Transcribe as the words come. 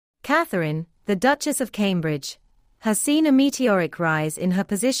Catherine, the Duchess of Cambridge, has seen a meteoric rise in her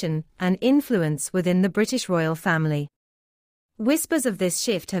position and influence within the British royal family. Whispers of this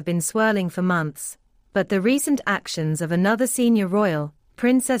shift have been swirling for months, but the recent actions of another senior royal,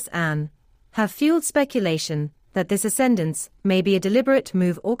 Princess Anne, have fueled speculation that this ascendance may be a deliberate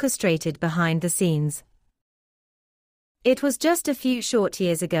move orchestrated behind the scenes. It was just a few short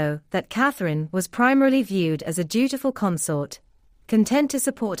years ago that Catherine was primarily viewed as a dutiful consort, content to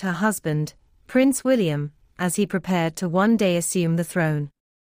support her husband, Prince William, as he prepared to one day assume the throne.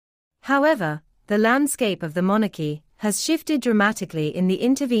 However, the landscape of the monarchy has shifted dramatically in the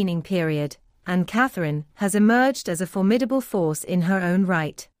intervening period, and Catherine has emerged as a formidable force in her own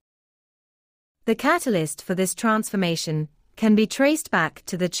right. The catalyst for this transformation can be traced back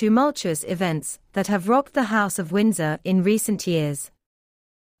to the tumultuous events that have rocked the House of Windsor in recent years.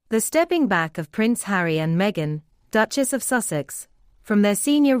 The stepping back of Prince Harry and Meghan, Duchess of Sussex, from their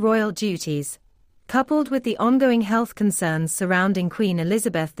senior royal duties, coupled with the ongoing health concerns surrounding Queen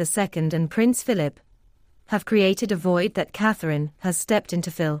Elizabeth II and Prince Philip, have created a void that Catherine has stepped in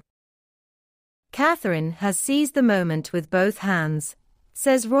to fill. Catherine has seized the moment with both hands,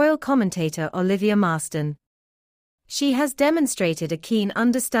 says royal commentator Olivia Marston. She has demonstrated a keen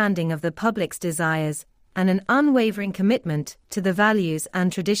understanding of the public's desires and an unwavering commitment to the values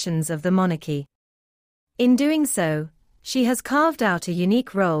and traditions of the monarchy. In doing so, she has carved out a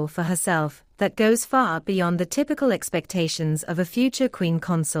unique role for herself that goes far beyond the typical expectations of a future queen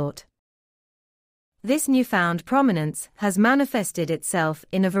consort. This newfound prominence has manifested itself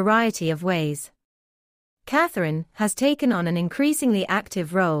in a variety of ways. Catherine has taken on an increasingly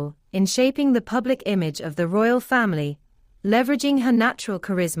active role in shaping the public image of the royal family, leveraging her natural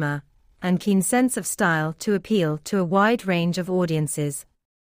charisma and keen sense of style to appeal to a wide range of audiences.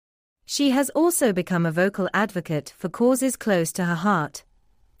 She has also become a vocal advocate for causes close to her heart,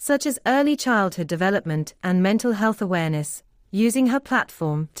 such as early childhood development and mental health awareness, using her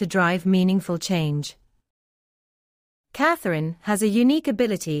platform to drive meaningful change. Catherine has a unique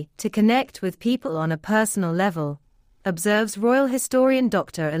ability to connect with people on a personal level, observes royal historian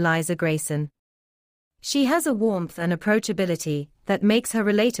Dr. Eliza Grayson. She has a warmth and approachability that makes her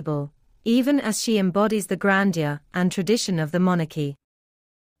relatable, even as she embodies the grandeur and tradition of the monarchy.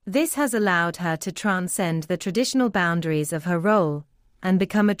 This has allowed her to transcend the traditional boundaries of her role and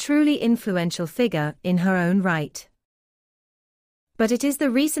become a truly influential figure in her own right. But it is the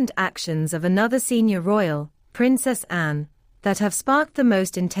recent actions of another senior royal, Princess Anne, that have sparked the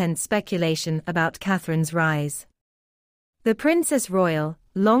most intense speculation about Catherine's rise. The Princess Royal,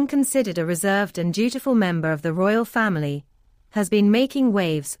 long considered a reserved and dutiful member of the royal family, has been making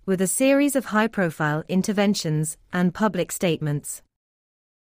waves with a series of high-profile interventions and public statements.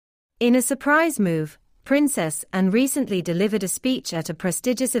 In a surprise move, Princess Anne recently delivered a speech at a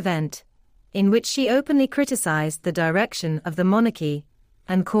prestigious event, in which she openly criticized the direction of the monarchy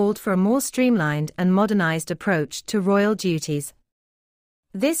and called for a more streamlined and modernized approach to royal duties.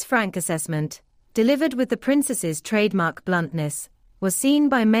 This frank assessment, delivered with the princess's trademark bluntness, was seen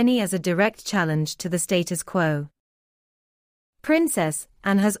by many as a direct challenge to the status quo. Princess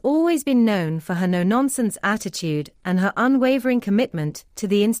Anne has always been known for her no-nonsense attitude and her unwavering commitment to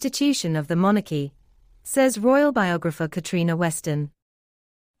the institution of the monarchy, says royal biographer Katrina Weston.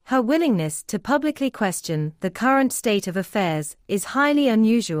 Her willingness to publicly question the current state of affairs is highly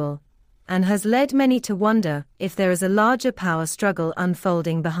unusual, and has led many to wonder if there is a larger power struggle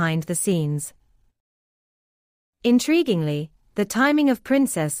unfolding behind the scenes. Intriguingly, the timing of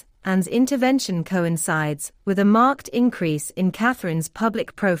Princess Anne's intervention coincides with a marked increase in Catherine's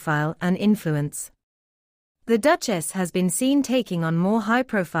public profile and influence. The Duchess has been seen taking on more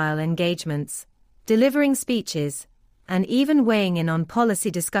high-profile engagements, delivering speeches, and even weighing in on policy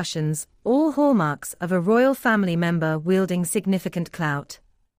discussions, all hallmarks of a royal family member wielding significant clout.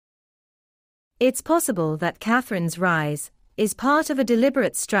 It's possible that Catherine's rise is part of a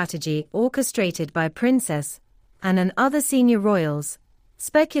deliberate strategy orchestrated by Princess Anne and other senior royals,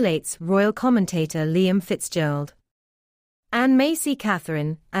 speculates royal commentator Liam Fitzgerald. Anne may see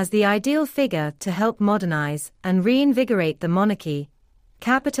Catherine as the ideal figure to help modernize and reinvigorate the monarchy,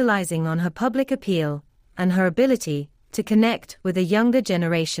 capitalizing on her public appeal and her ability to connect with a younger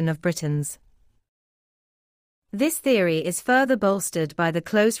generation of Britons. This theory is further bolstered by the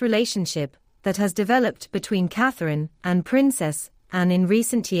close relationship that has developed between Catherine and Princess Anne in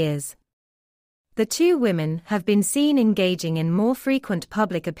recent years. The two women have been seen engaging in more frequent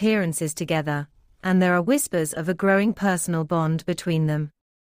public appearances together, and there are whispers of a growing personal bond between them.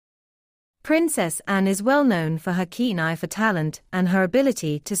 Princess Anne is well known for her keen eye for talent and her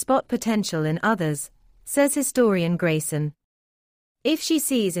ability to spot potential in others, says historian Grayson. If she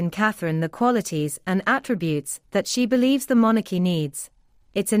sees in Catherine the qualities and attributes that she believes the monarchy needs,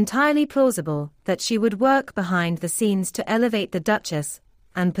 it's entirely plausible that she would work behind the scenes to elevate the Duchess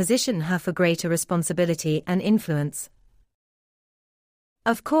and position her for greater responsibility and influence.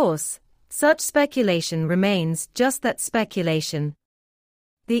 Of course, such speculation remains just that, speculation.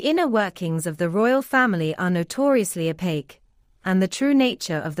 The inner workings of the royal family are notoriously opaque, and the true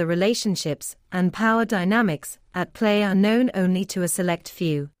nature of the relationships and power dynamics at play are known only to a select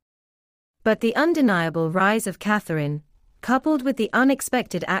few. But the undeniable rise of Catherine, coupled with the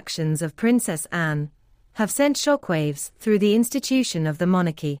unexpected actions of Princess Anne, have sent shockwaves through the institution of the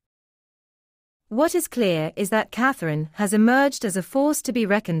monarchy. What is clear is that Catherine has emerged as a force to be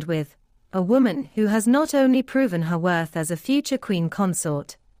reckoned with, a woman who has not only proven her worth as a future queen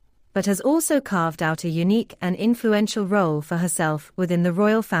consort, but has also carved out a unique and influential role for herself within the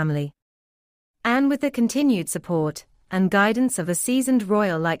royal family. And with the continued support and guidance of a seasoned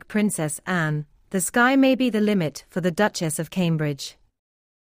royal like Princess Anne, the sky may be the limit for the Duchess of Cambridge.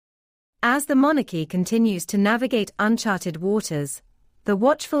 As the monarchy continues to navigate uncharted waters, the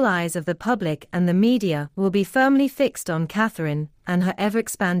watchful eyes of the public and the media will be firmly fixed on Catherine and her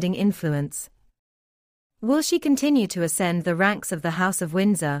ever-expanding influence. Will she continue to ascend the ranks of the House of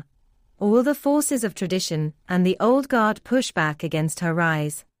Windsor, or will the forces of tradition and the old guard push back against her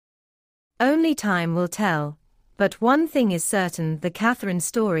rise? Only time will tell, but one thing is certain: the Catherine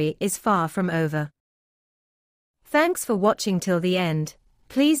story is far from over. Thanks for watching till the end.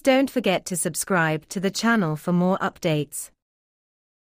 Please don't forget to subscribe to the channel for more updates.